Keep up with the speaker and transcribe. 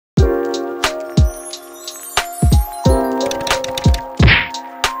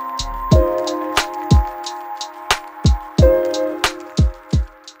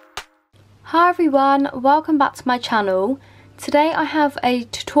everyone, welcome back to my channel. Today I have a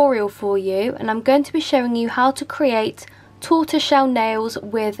tutorial for you and I'm going to be showing you how to create tortoiseshell nails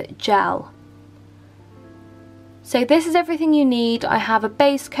with gel. So this is everything you need. I have a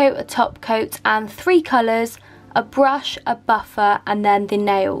base coat, a top coat and 3 colours, a brush, a buffer and then the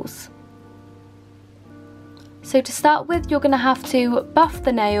nails. So to start with, you're going to have to buff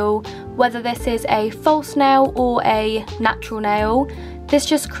the nail, whether this is a false nail or a natural nail. This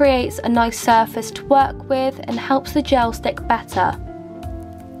just creates a nice surface to work with and helps the gel stick better.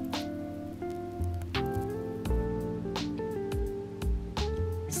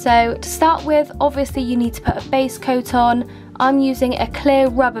 So to start with, obviously you need to put a base coat on. I'm using a clear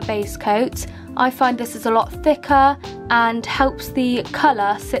rubber base coat. I find this is a lot thicker and helps the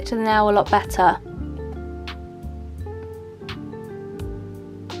colour sit to the nail a lot better.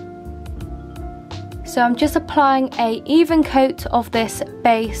 So I'm just applying an even coat of this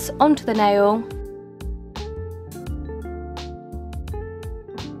base onto the nail.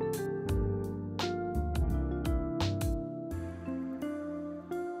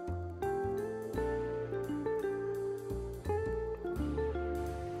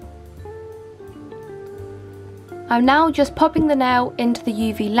 I'm now just popping the nail into the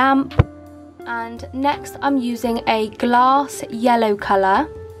UV lamp, and next I'm using a glass yellow colour.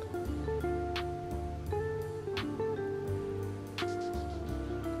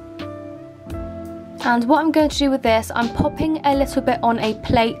 And what I'm going to do with this, I'm popping a little bit on a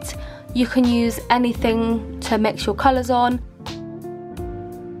plate. You can use anything to mix your colours on.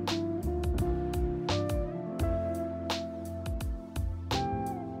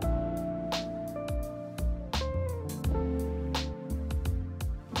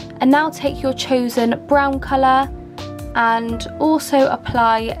 And now take your chosen brown colour and also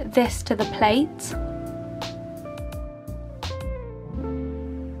apply this to the plate.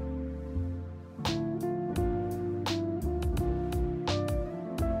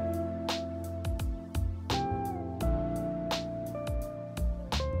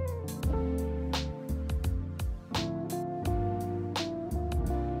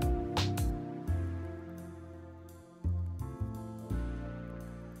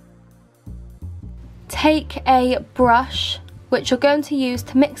 Take a brush, which you're going to use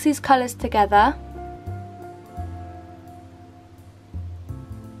to mix these colours together.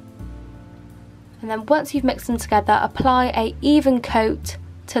 And then once you've mixed them together, apply an even coat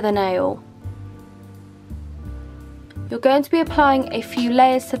to the nail. You're going to be applying a few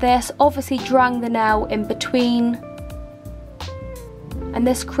layers to this, obviously drying the nail in between. And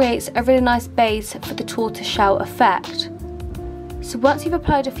this creates a really nice base for the tortoiseshell effect. So once you've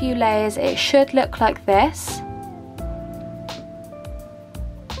applied a few layers, it should look like this.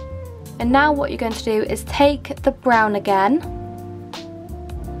 And now what you're going to do is take the brown again.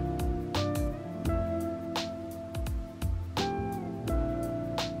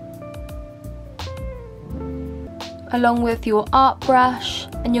 Along with your art brush,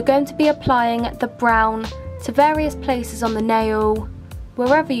 and you're going to be applying the brown to various places on the nail,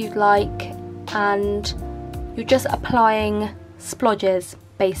 wherever you'd like, and you're just applying splodges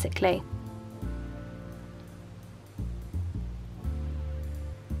basically.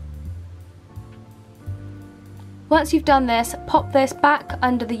 Once you've done this, pop this back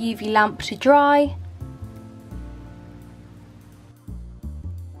under the UV lamp to dry.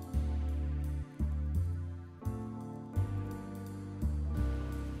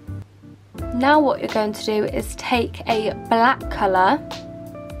 Now what you're going to do is take a black colour.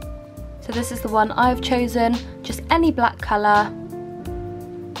 So this is the one I've chosen, just any black colour.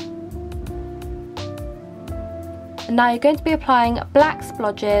 And now you're going to be applying black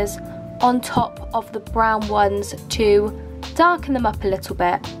splodges on top of the brown ones to darken them up a little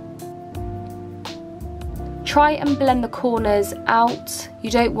bit. Try and blend the corners out.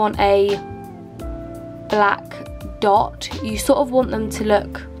 You don't want a black dot, you sort of want them to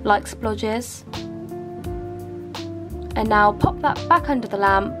look like splodges. And now pop that back under the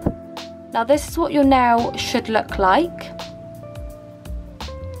lamp. Now this is what your nail should look like.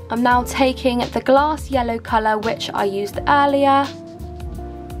 I'm now taking the glass yellow colour which I used earlier.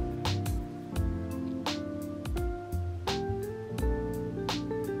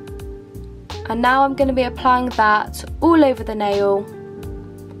 And now I'm going to be applying that all over the nail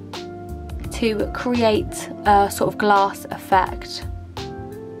to create a sort of glass effect.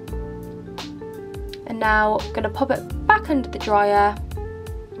 And now I'm going to pop it back under the dryer.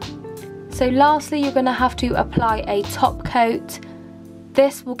 So lastly, you're going to have to apply a top coat.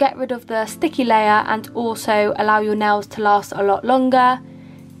 This will get rid of the sticky layer and also allow your nails to last a lot longer.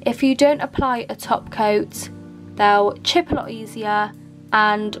 If you don't apply a top coat, they'll chip a lot easier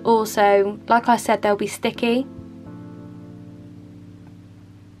and also, like I said, they'll be sticky.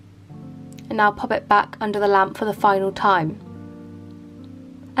 And now pop it back under the lamp for the final time.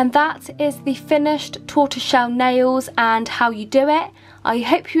 And that is the finished tortoiseshell nails and how you do it. I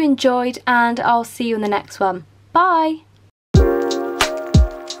hope you enjoyed, and I'll see you in the next one. Bye!